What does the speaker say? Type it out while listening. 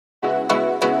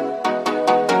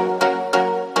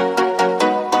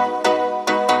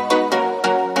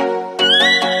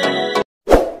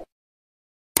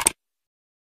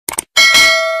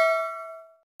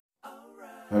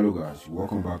Hello guys,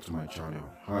 welcome back to my channel.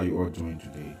 How are you all doing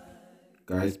today?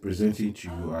 Guys, presenting to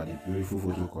you are the beautiful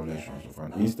photo collections of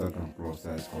an Instagram plus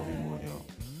size curvy model,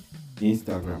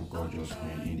 Instagram gorgeous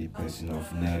queen in the person of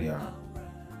Nelia.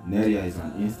 Nelia is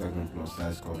an Instagram plus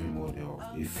size curvy model,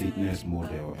 a fitness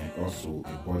model and also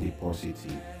a body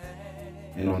positive.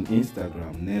 And on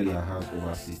Instagram, Nelia has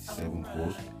over 67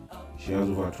 posts. She has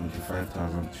over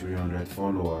 25,300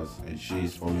 followers and she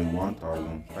is following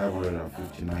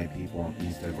 1,559 people on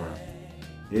Instagram.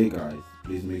 Hey guys,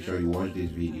 please make sure you watch this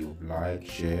video, like,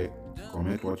 share,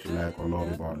 comment what you like or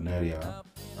love about Nelia.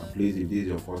 And please, if this is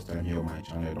your first time here on my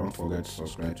channel, don't forget to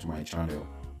subscribe to my channel.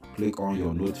 Click on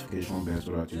your notification bell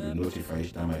so that you'll be notified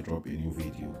each time I drop a new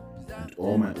video. And to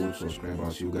all my old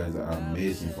subscribers, you guys are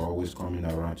amazing for always coming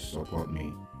around to support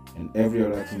me. And every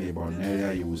other thing about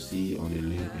Nelia you will see on the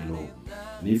link below.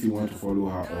 And if you want to follow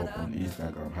her up on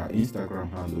Instagram, her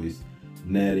Instagram handle is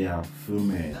Nelia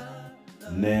Female.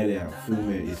 Nelia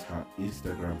Female is her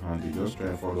Instagram handle. Just try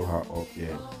and follow her up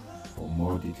there for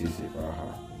more details about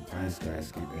her. And thanks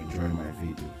guys, keep enjoying my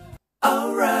video.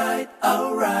 Alright.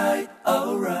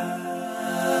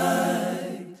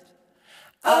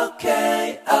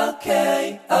 Okay.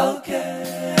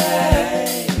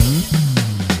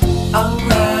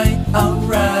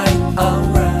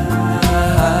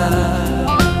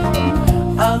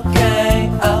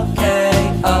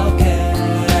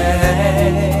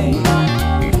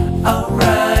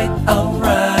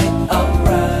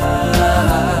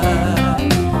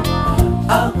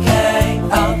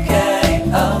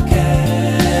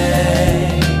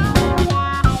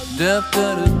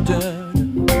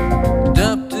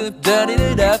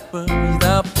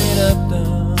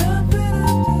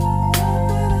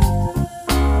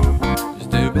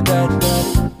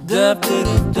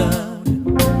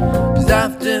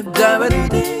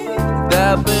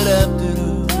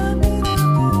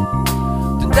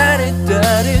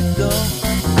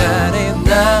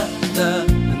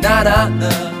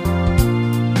 Da